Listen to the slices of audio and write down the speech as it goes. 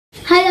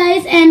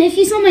And if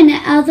you saw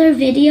my other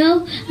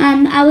video,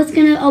 I was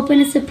going to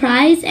open a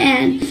surprise.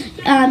 And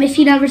if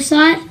you never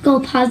saw it, go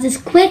pause this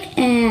quick.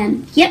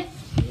 And yep.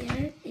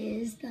 Here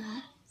is the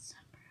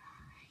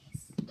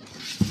surprise.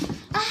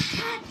 A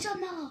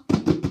Hatchimal.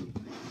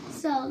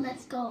 So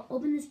let's go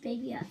open this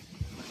baby up.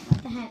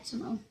 The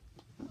Hatchimal.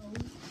 Oh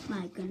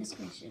my goodness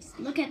gracious.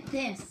 Look at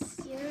this.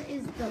 Here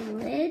is the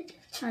lid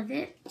of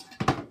it.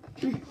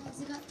 I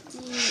got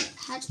the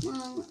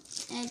Hatchimal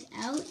egg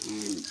out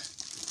and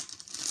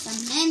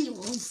some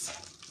manuals,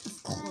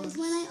 of course.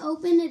 When I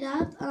open it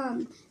up,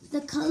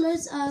 the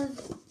colors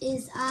of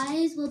his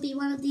eyes will be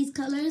one of these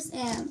colors,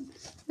 and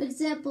for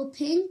example,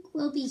 pink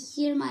will be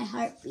hear my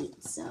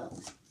heartbeat, so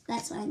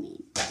that's what I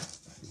mean.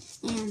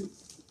 And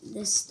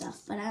this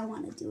stuff, but I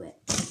want to do it.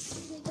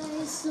 Okay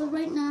guys, so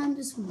right now I'm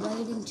just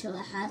waiting till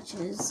it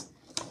hatches.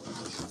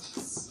 Look at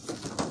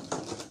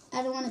this.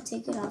 I don't want to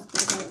take it off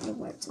because I don't know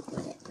where to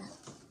put it.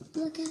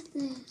 Look at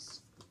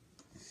this.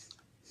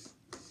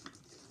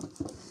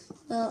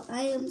 Well,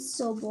 I am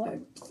so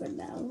bored for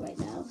right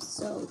now,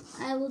 so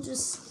I will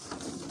just,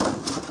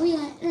 oh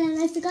yeah,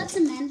 and I forgot to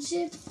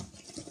mention,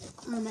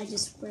 I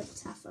just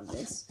ripped half of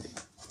this,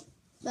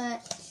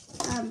 but,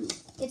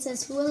 it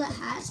says who will it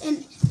hatch,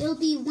 and it'll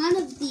be one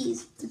of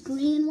these, the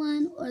green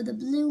one or the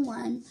blue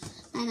one,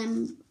 and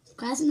I'm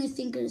crossing my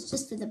fingers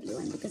just for the blue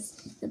one, because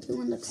the blue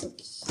one looks so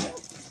cute,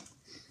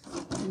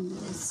 and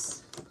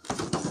this,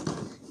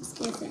 I'm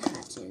scared if it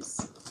hatches,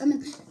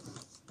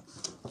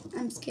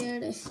 I'm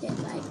scared if it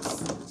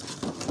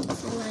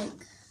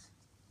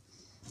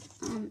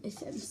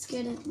if I'm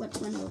scared of which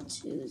one I'll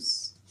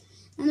choose.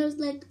 And there's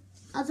like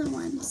other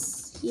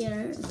ones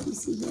here, if you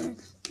see here.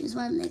 There's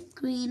one like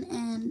green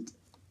and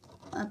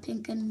a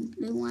pink and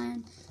blue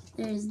one.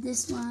 There's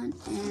this one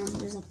and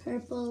there's a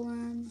purple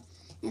one.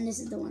 And this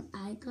is the one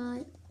I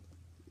got.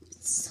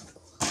 It's so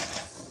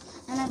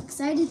cool. And I'm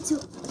excited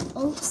to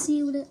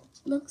see what it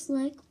looks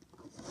like.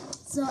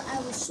 So I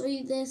will show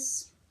you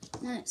this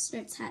when it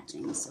starts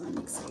hatching, so I'm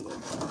excited.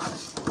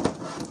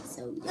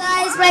 So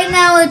guys, right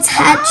now it's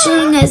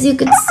hatching, as you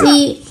can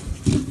see.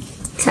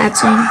 It's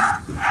hatching.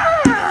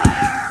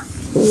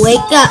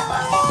 Wake up.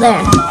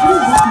 There.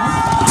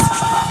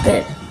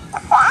 Good.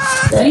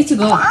 Ready to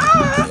go.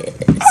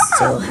 It's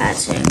still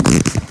hatching.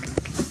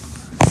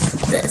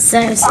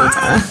 Seriously,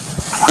 Tala.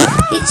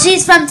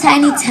 She's from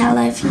Tiny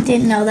Tala, if you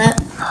didn't know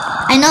that.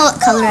 I know what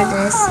color it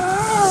is.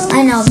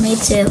 I know, me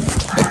too.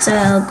 It's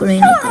a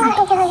green, I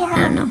think. I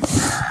don't know.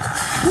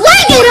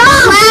 Wake it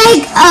up!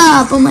 Wake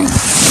up! Oh my god.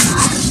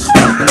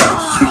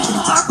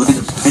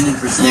 Brendan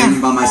for standing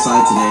by my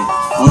side today.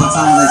 All the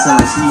times I said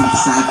I shouldn't have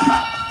decided.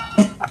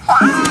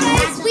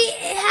 We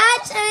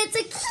hatched and it's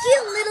a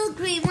cute little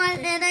green one,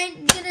 and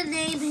I'm gonna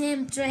name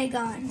him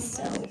Dragon.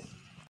 So.